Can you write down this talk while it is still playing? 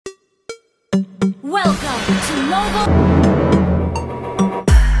Welcome to Global.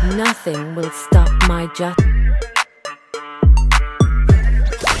 Nothing will stop my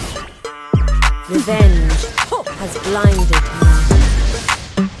Revenge has blinded me.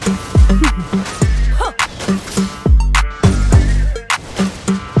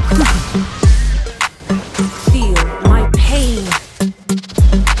 Feel my pain.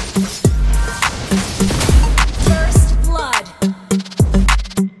 First blood.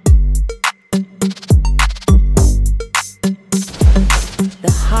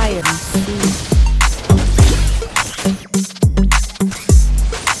 The higher you see.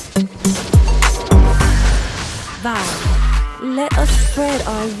 Let us spread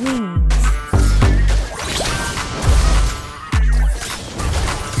our wings.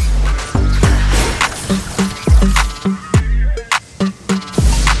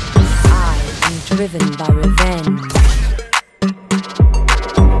 I am driven by revenge.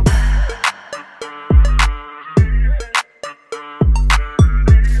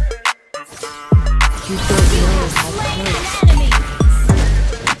 You don't know how close.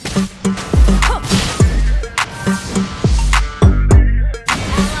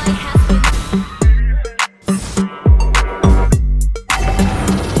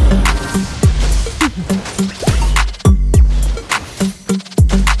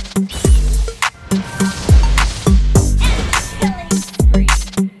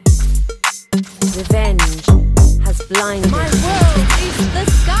 Revenge has blinded. My world is the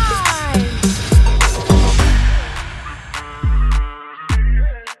sky.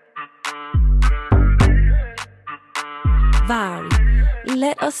 Vari,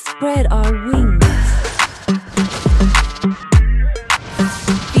 let us spread our wings.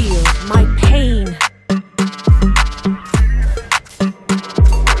 Feel my pain.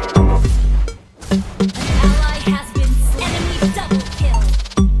 An ally has been slain. Enemy double kill.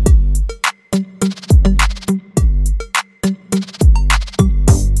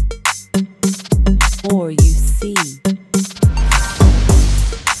 More you see.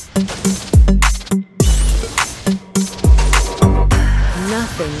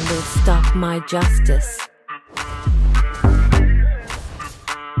 Nothing will stop my justice.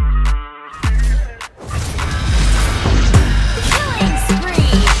 Killing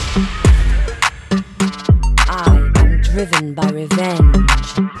spree. I am driven by revenge.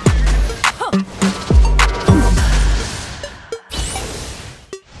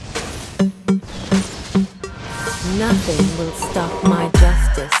 Nothing will stop my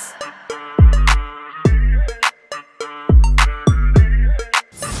justice.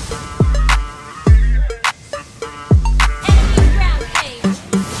 Enemy rampage.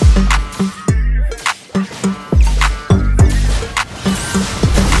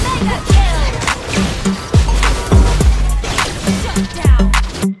 Mega kill. Shut down.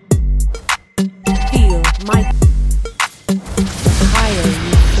 Feel my. The higher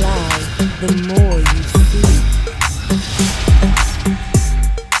you fly, the more you see.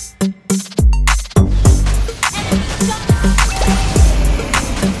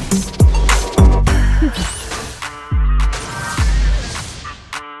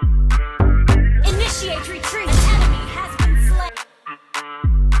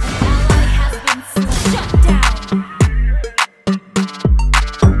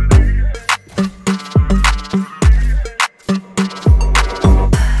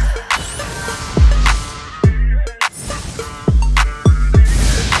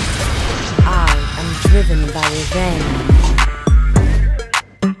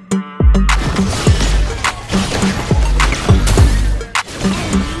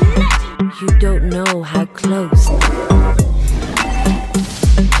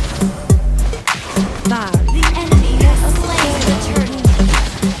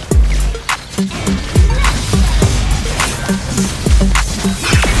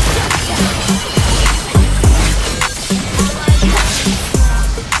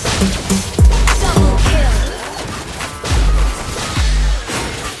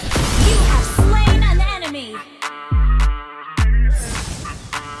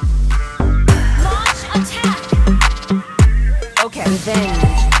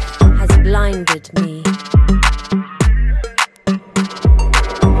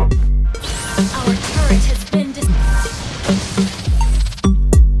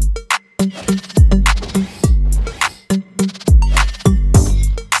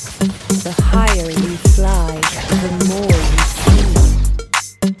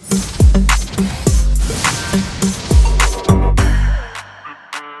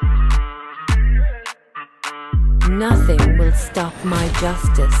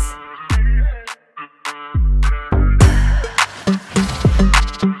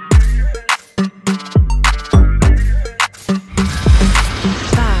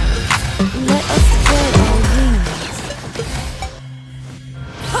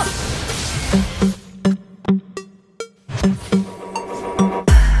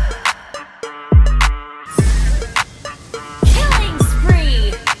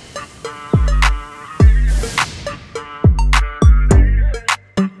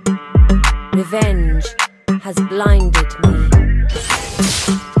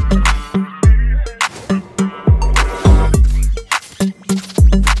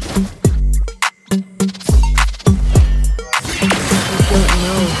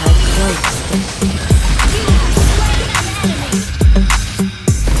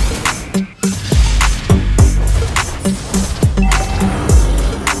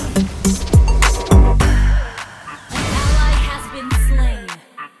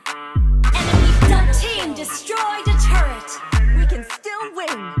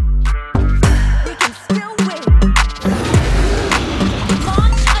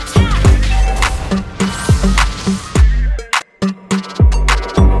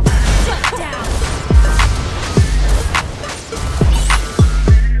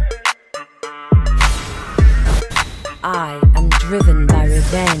 I am driven by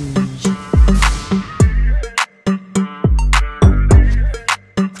revenge.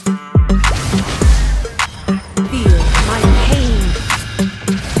 Feel my pain.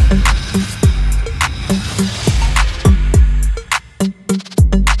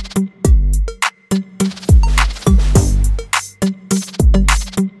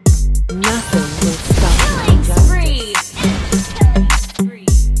 Nothing will stop my Killing justice. spree! Killing spree!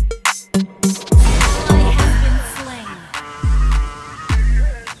 Ally has been slain.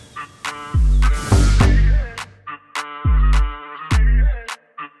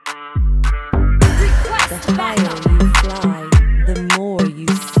 The Request higher backup! you fly, the more you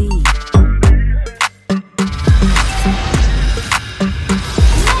see.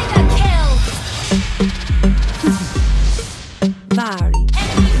 Mega kill! Vary,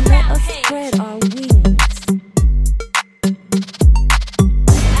 Enemy let us rampage! spread our wings.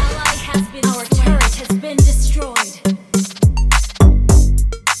 Ally has been Our turret has been destroyed.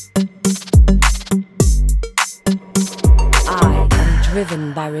 I am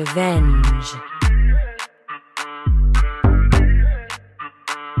driven by revenge.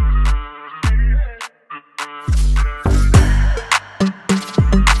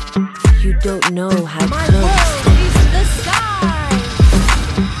 You don't know how close. is the sky!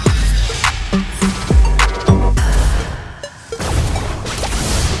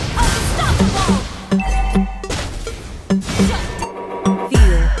 Unstoppable!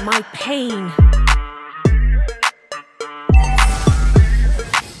 Feel my pain.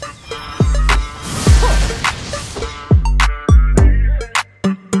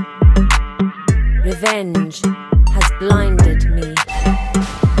 Revenge has blinded me.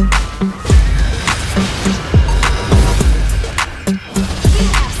 You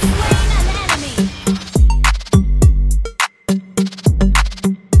have slain an enemy!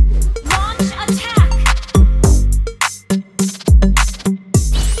 Launch attack!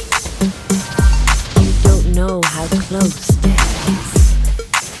 You don't know how close death is.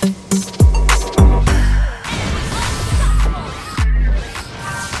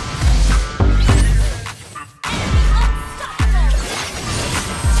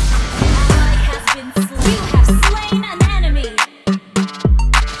 Ally has been slain. You have slain an enemy!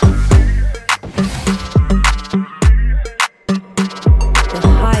 The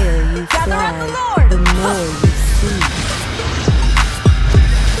higher you fly, the more you see.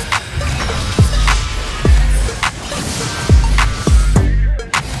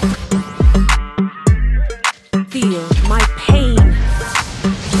 Feel my pain.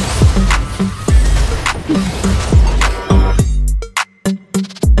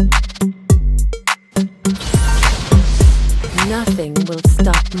 Nothing will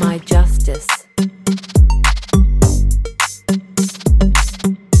stop my justice.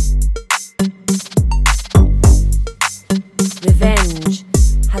 Revenge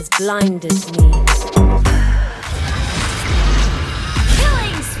has blinded me.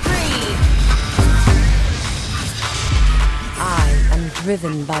 Killing spree! I am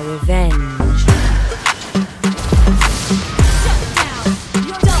driven by revenge. Shut down!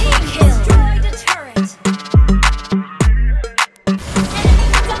 Your double kill! Destroyed a turret!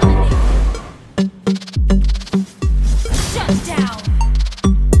 Enemy dominated! Shut down!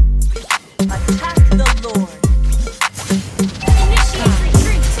 Attack the Lord. Initiate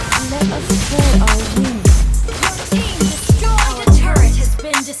retreat! Let us spread our wings. Your team destroyed a turret has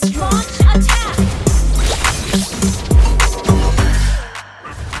been destroyed! Launch attack!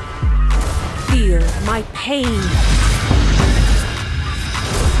 Feel my pain.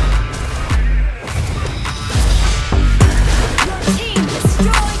 Your team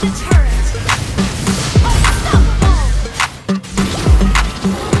destroyed a turret! Unstoppable!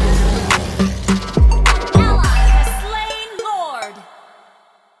 An ally has slain Lord!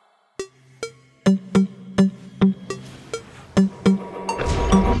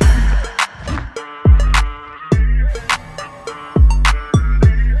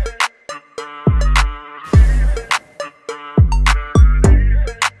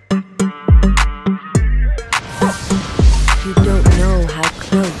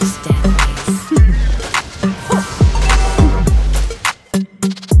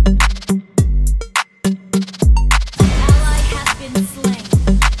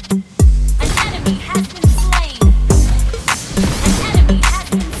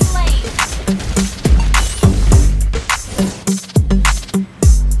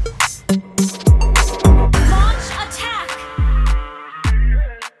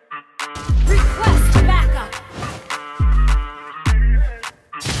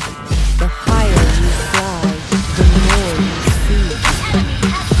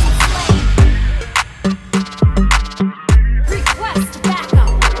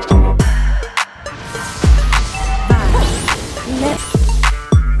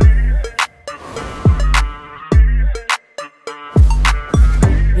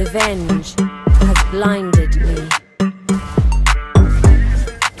 Revenge has blinded me.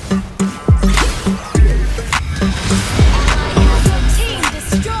 Your team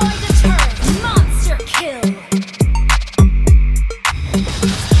destroyed the turret. Monster kill.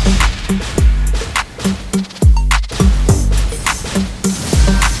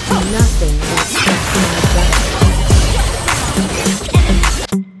 Nothing will stop my justice.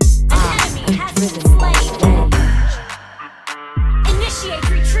 An enemy has been Driven by slain. revenge. Initiate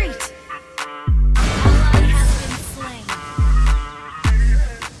retreat. Ally has been slain.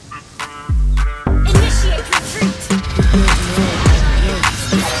 Initiate retreat.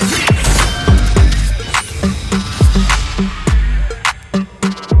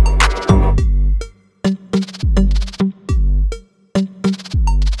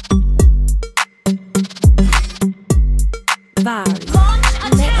 Vary. Launch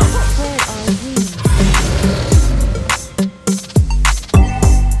attack. Where are we?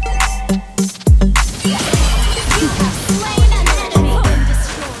 You have slain an enemy and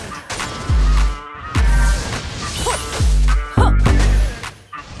destroyed.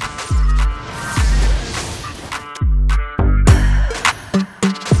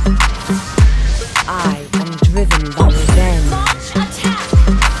 I am driven by revenge. Launch attack.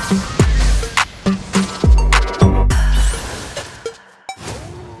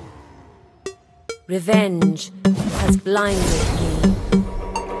 Revenge has blinded me.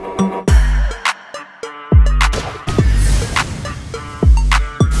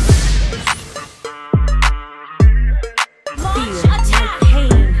 Launch Feel my attack.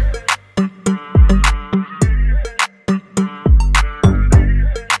 pain.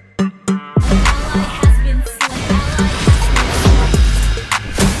 Ally has been slain.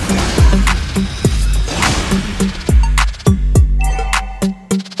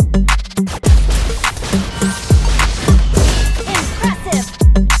 Impressive.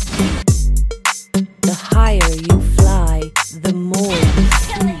 The higher you fly, the more you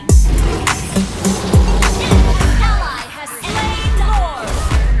Killing. Ally has slain Lord.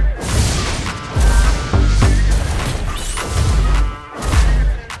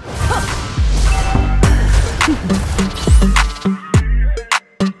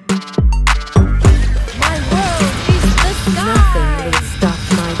 My world is the sky. Nothing will stop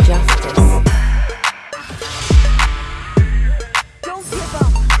my justice. Don't give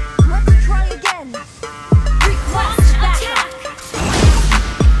up. Let's try again. Request attack.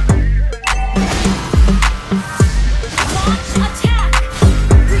 Launch attack.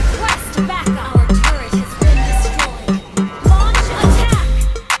 Request backup. Our turret has been destroyed. Launch attack.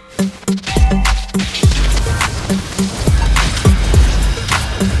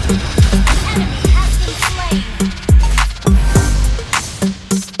 Enemy has been slain.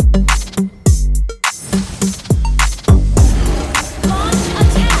 Launch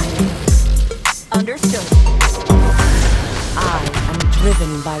attack. Understood. I am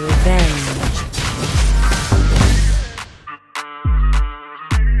driven by revenge.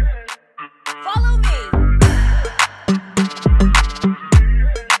 Follow me.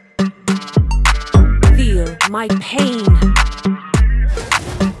 Feel my pain.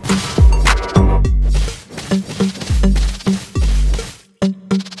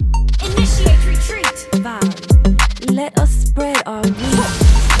 Initiate retreat. Vary. Let us spread our wings.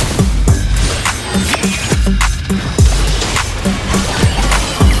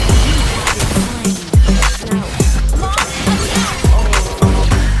 Now, Launch attack.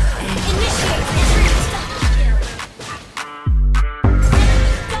 Initiate retreat. Enemy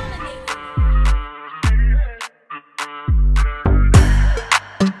dominated.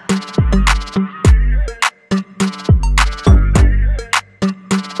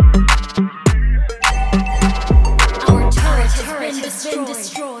 Our turret has been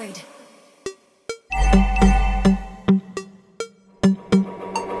destroyed.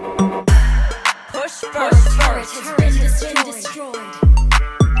 push Our turret has been destroyed.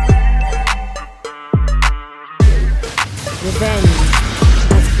 Revenge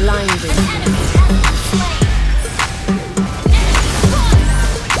has blinded An me. enemy has been slain. Enemy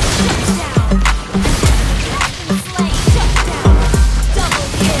spotted. Shut down. Double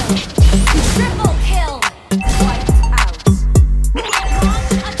kill. Triple kill. Wiped out.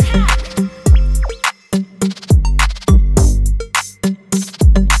 Launch attack.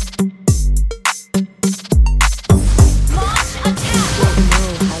 Launch attack.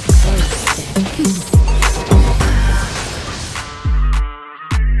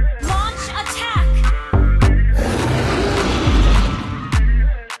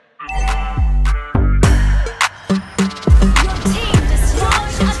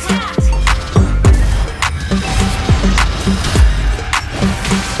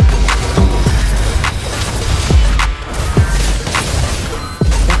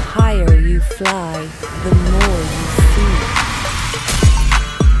 fly, the more you